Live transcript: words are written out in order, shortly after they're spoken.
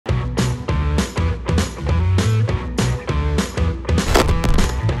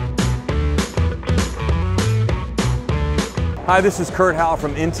Hi, this is Kurt Howell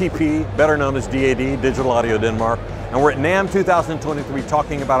from NTP, better known as DAD, Digital Audio Denmark, and we're at NAMM 2023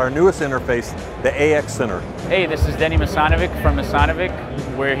 talking about our newest interface, the AX Center. Hey, this is Denny Masanovic from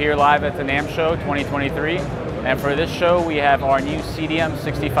Masanovic. We're here live at the NAMM Show 2023, and for this show we have our new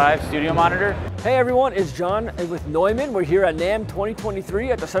CDM65 studio monitor. Hey everyone, it's John with Neumann. We're here at NAMM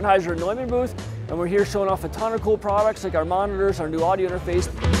 2023 at the Sennheiser Neumann booth, and we're here showing off a ton of cool products like our monitors, our new audio interface.